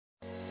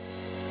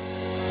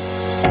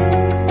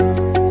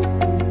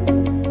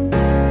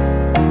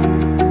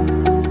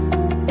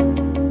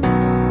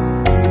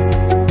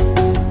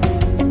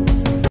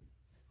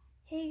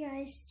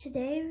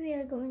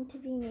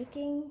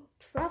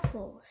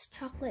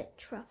chocolate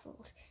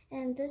truffles.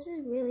 And this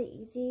is really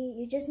easy.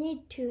 You just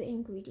need 2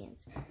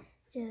 ingredients.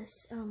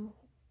 Just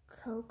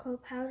cocoa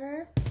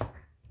powder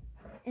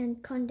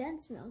and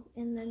condensed milk,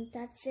 and then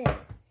that's it.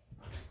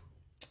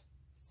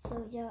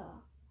 So yeah.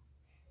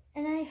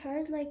 And I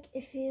heard like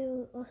if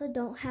you also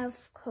don't have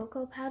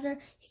cocoa powder,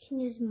 you can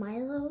use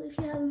Milo if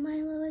you have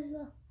Milo as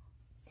well.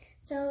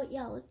 So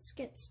yeah, let's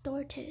get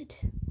started.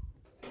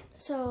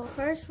 So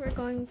first I'm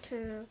going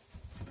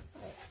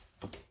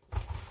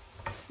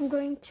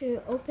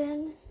to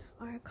open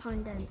our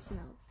condensed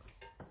milk.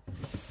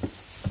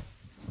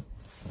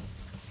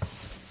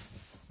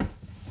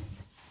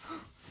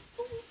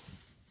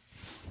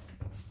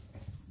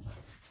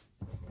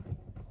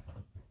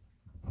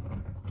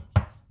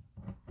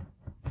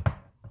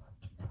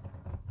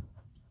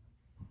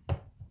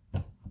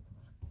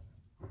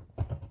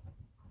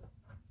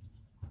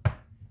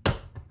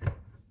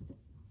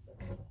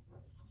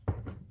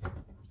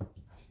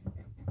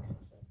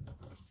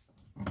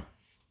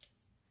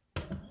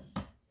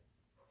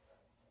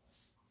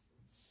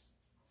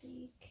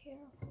 Be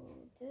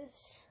careful with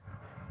this.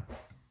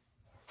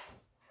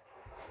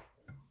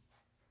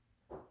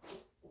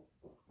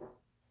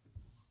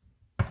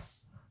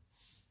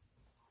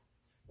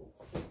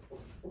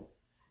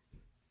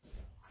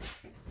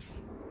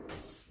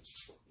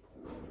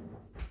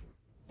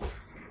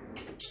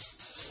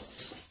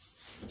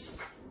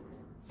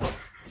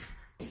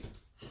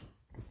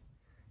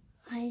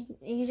 I'm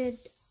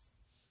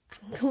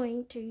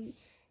going to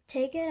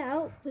take it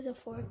out with a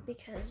fork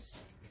because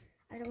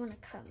I don't want to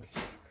cut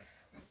myself.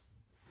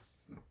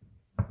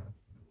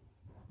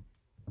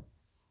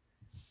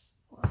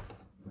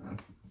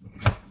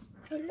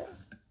 Hello.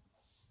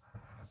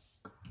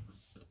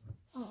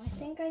 Oh, I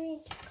think I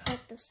need to cut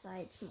the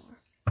sides more.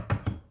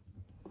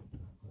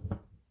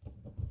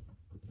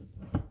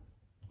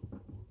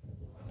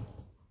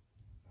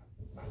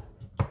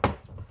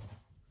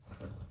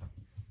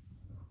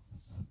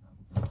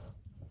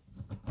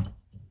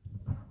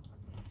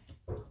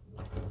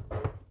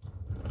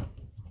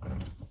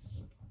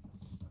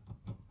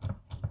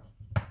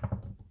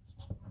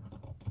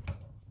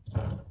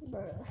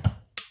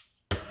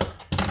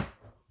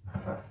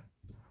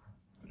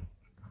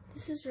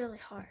 This is really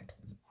hard.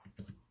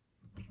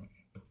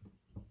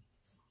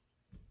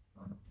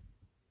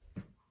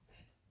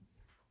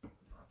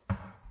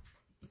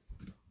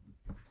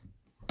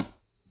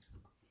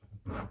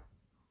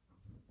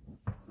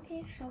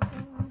 Okay, help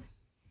on.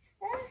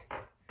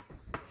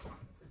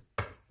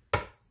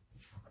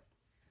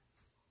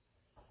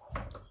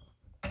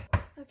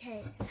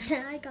 Okay, so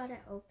now I got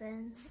it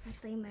open.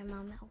 Actually, my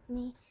mom helped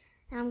me.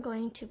 Now I'm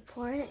going to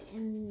pour it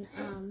in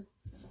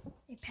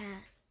a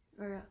pan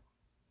or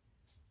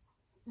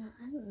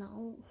I don't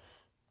know.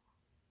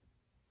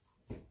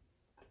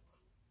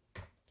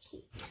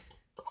 Okay.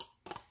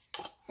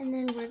 And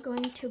then we're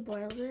going to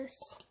boil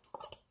this.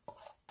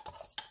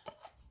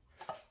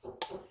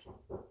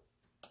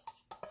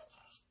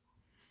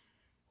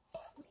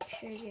 Make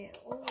sure you get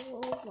a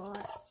whole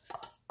lot.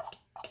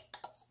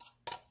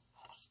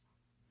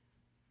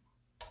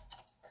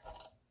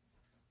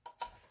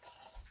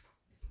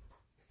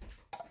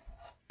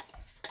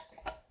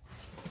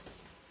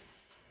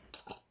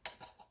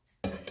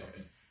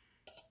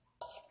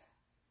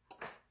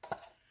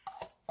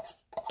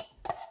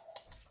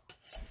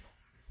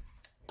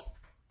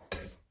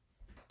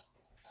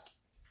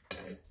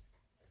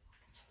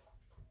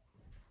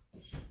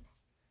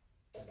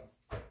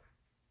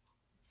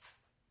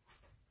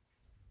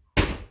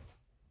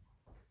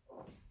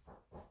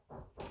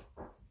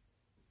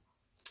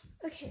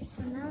 Okay,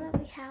 so now that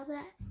we have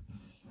that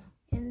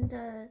in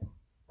the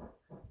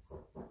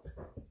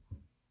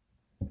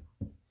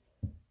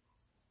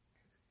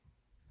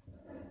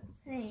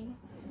thing,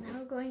 now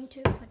we're going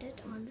to put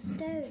it on the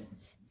stove.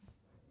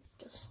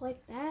 Just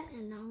like that,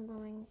 and now I'm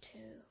going to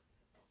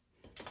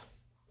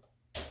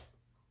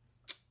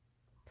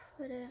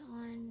put it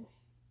on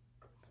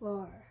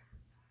floor.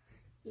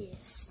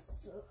 Yes,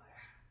 floor.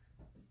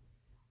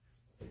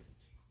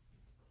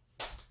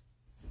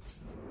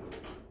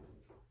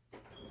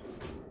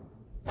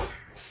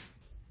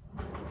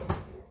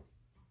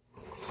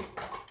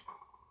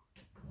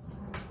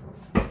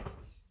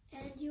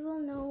 You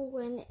will know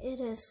when it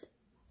is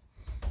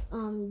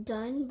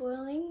done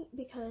boiling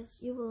because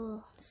you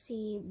will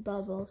see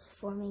bubbles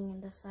forming in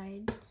the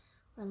sides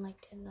or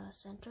like in the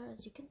center.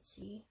 As you can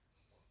see,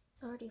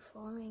 it's already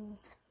forming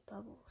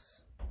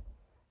bubbles.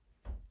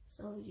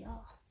 So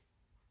yeah.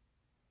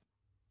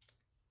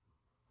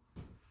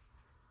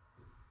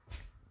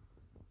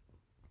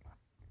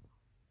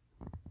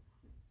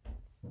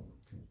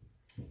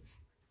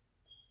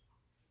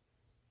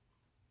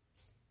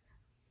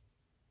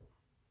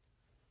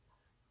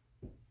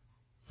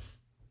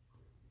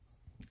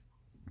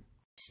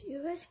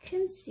 You guys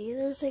can see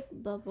there's like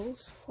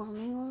bubbles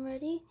forming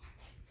already.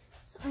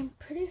 So I'm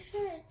pretty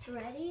sure it's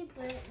ready,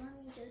 but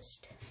let me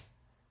just,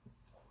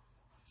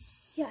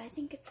 yeah, I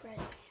think it's ready.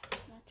 I'm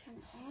gonna turn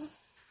it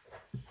off.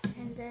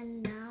 And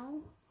then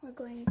now we're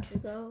going to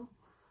go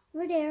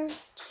over there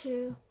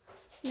to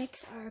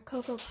mix our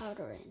cocoa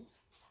powder in.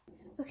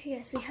 Okay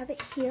guys, we have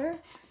it here.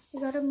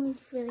 We gotta move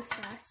really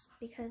fast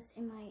because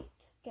it might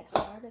get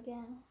hard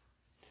again.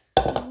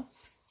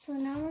 So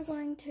now we're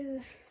going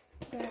to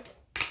grab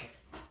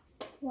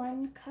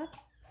 1 cup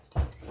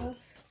of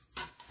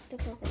the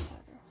cocoa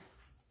powder.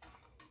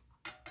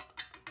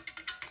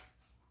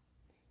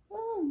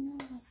 Oh no,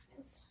 I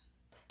spilled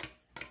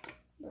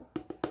some.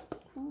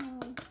 Come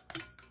on.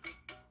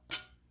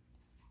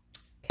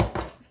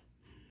 Okay.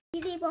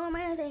 Easy for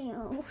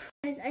myself.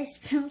 Guys, I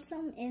spilled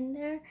some in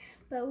there,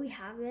 but we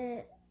have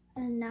it.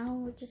 And now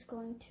we're just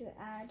going to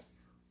add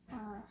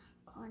our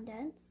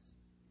condense.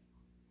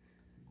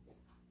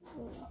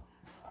 Oh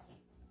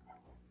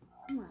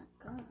my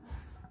god.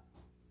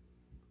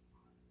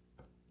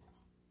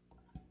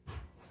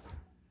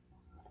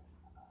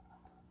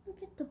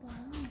 Look at the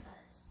bottom of this.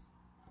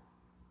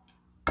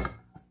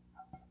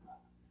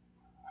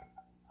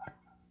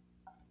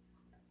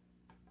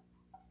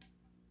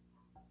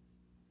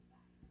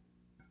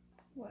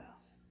 Wow.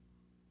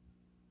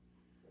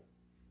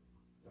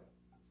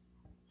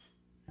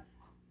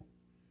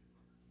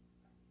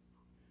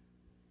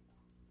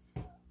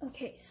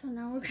 Okay, so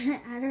now we're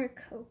gonna add our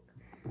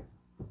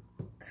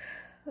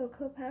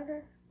cocoa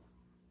powder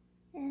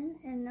in,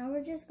 and now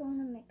we're just going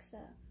to mix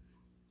up.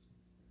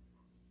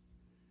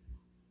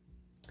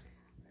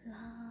 La,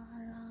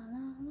 la,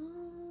 la,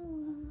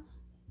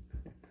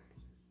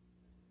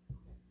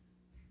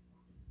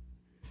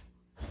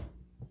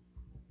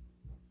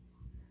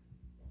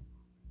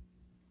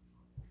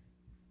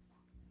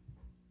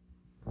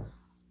 la.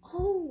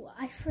 Oh,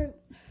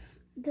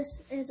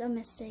 this is a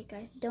mistake,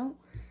 guys. Don't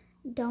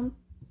dump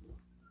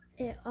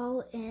it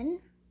all in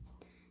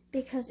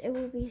because it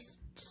will be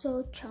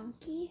so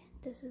chunky.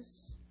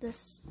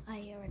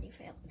 I already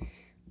failed,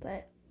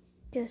 but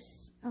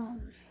just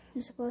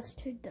you're supposed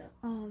to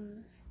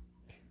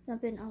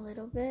dump in a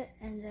little bit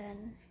and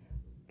then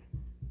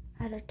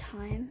at a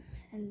time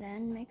and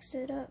then mix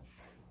it up.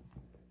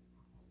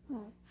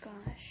 Oh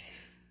gosh.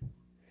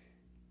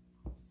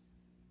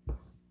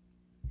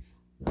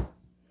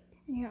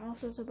 And you're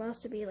also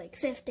supposed to be like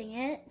sifting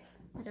it,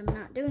 but I'm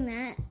not doing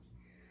that.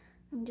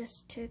 I'm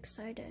just too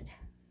excited.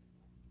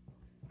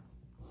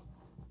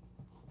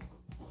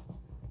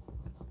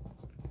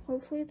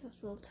 Hopefully this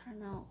will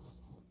turn out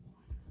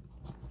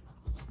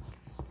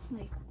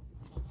like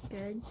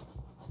good.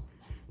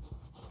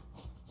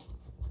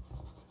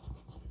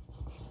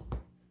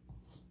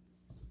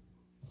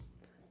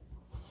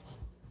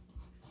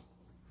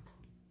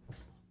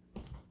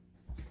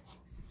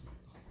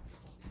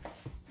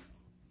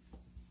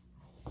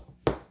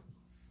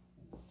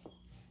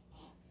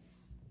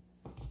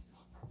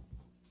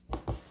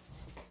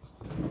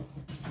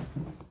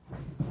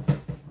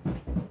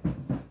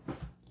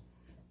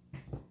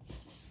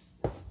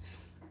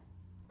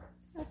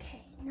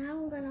 Okay, now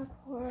I'm gonna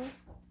pour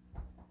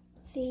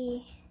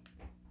the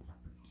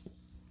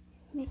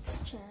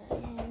mixture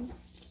in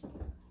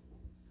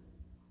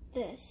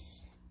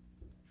this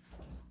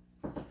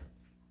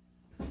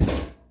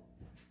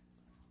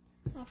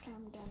after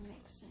I'm done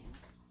mixing.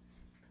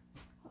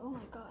 Oh my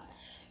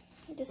gosh,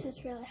 this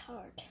is really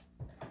hard.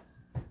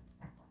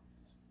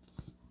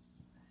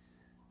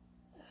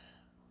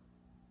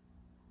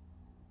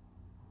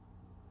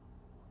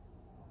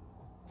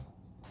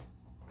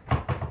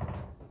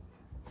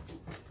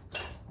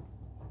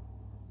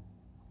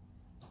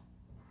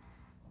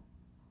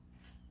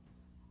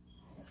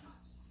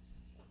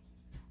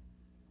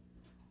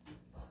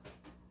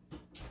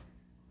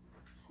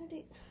 How do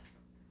you...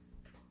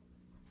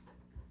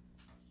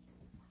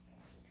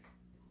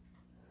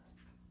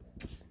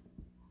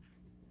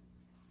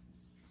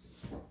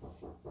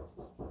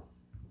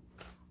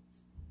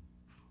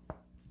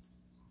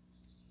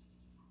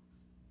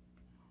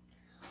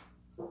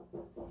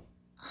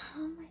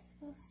 How am I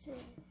supposed to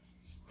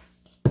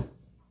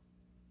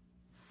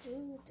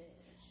do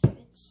this?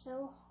 It's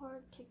so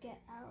hard to get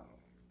out.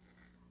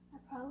 I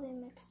probably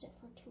mixed it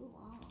for too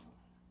long.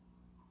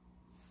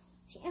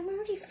 See, I'm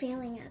already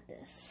failing at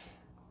this.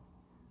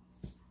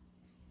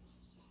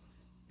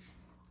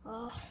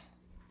 Oh.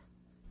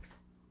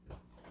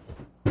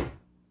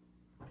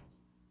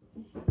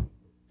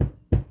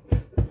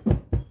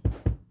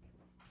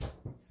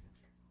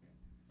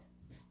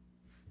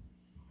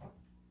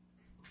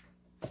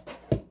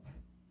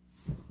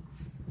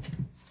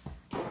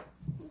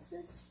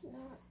 This is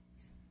not...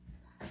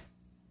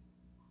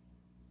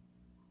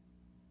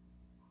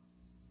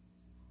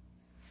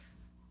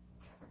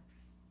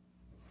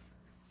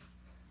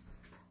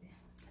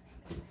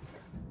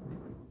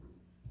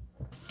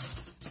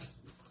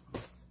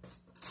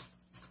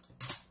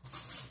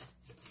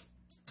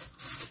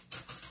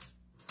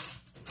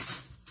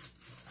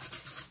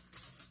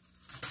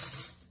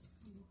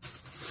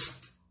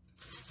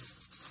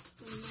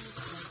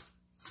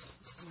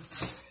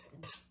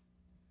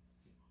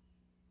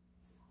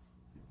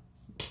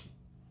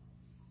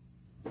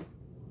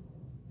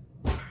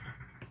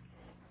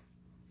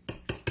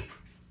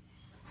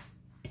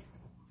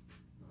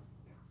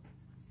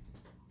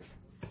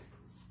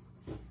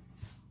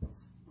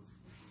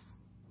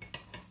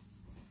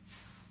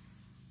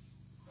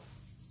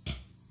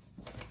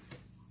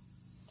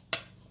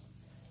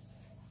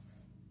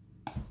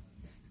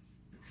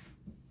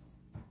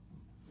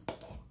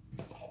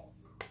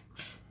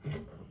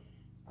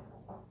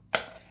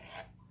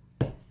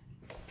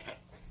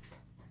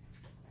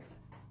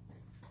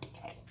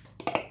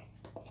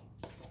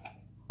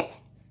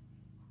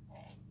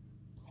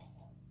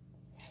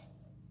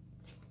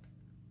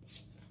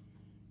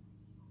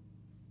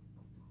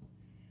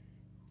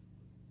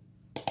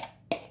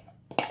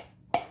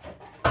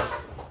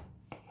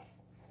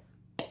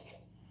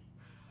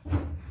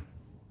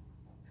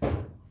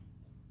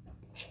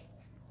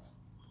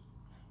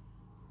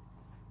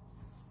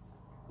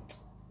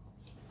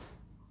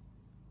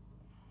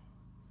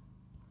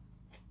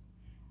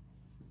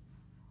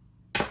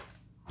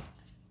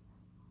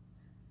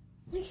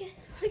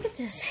 Look at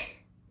this.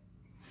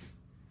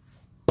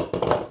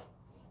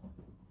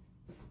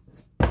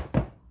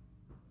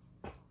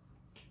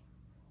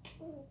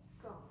 Oh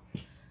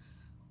gosh.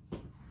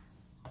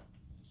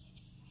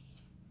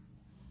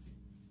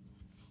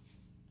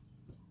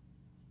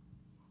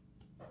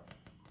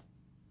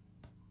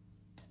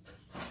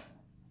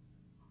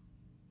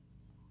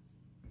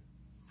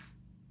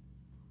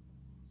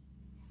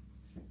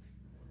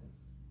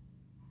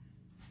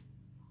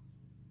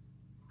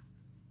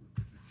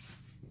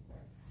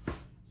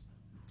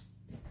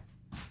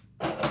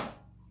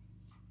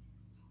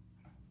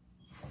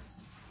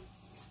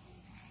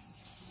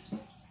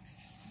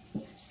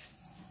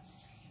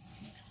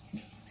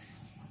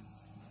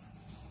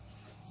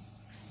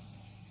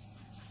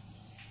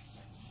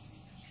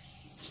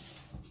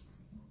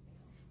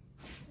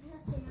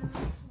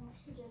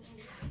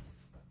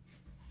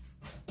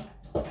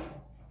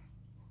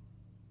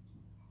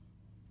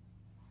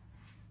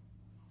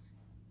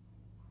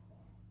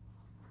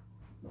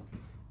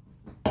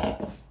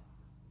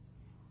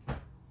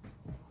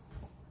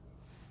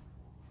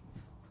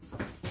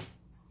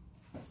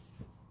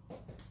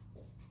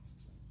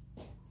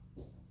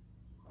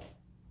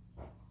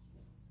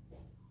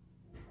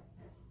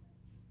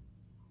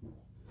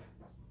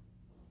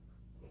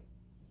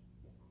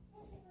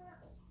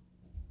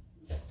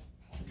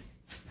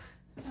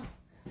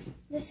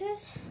 This is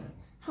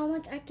how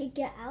much I could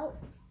get out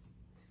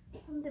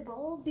from the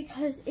bowl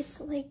because it's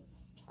like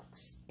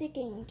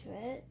sticking to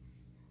it.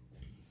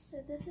 So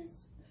this is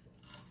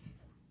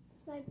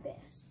my best.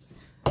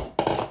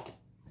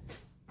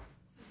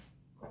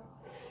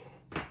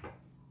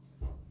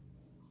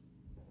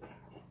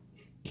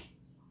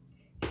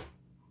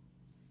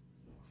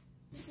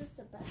 This is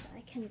the best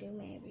I can do,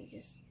 maybe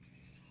just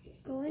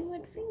go in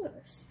with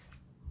fingers.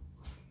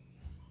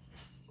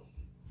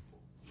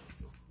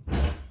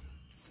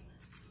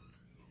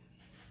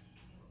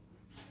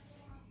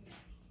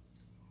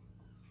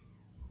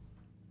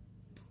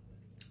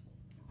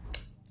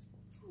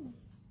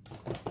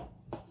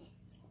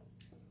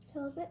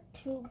 So a bit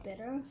too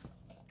bitter,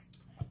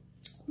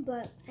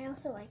 but I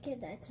also like it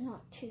that it's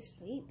not too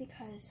sweet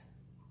because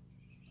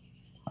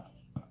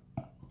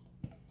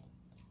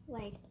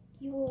like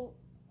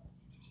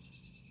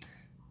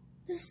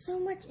there's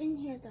so much in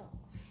here though.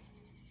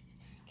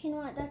 Okay, you know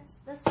what, that's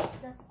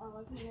all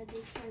I'm gonna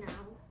do for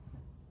now.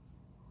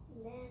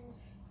 And then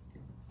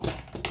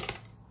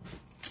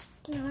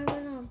now I'm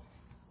gonna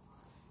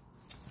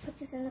put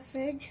this in the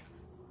fridge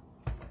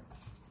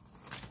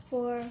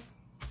for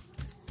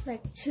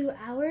like 2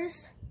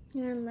 hours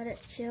and let it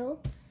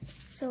chill.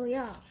 So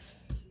yeah,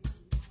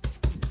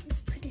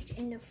 let's put it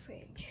in the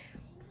fridge.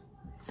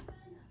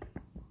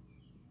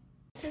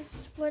 This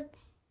is what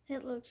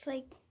it looks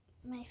like,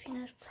 my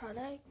finished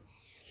product.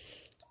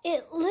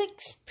 It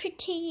looks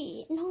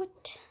pretty,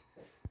 not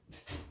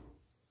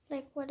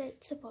like what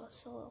it's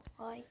supposed to look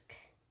like,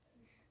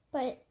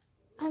 but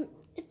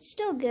it's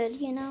still good,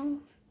 you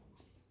know.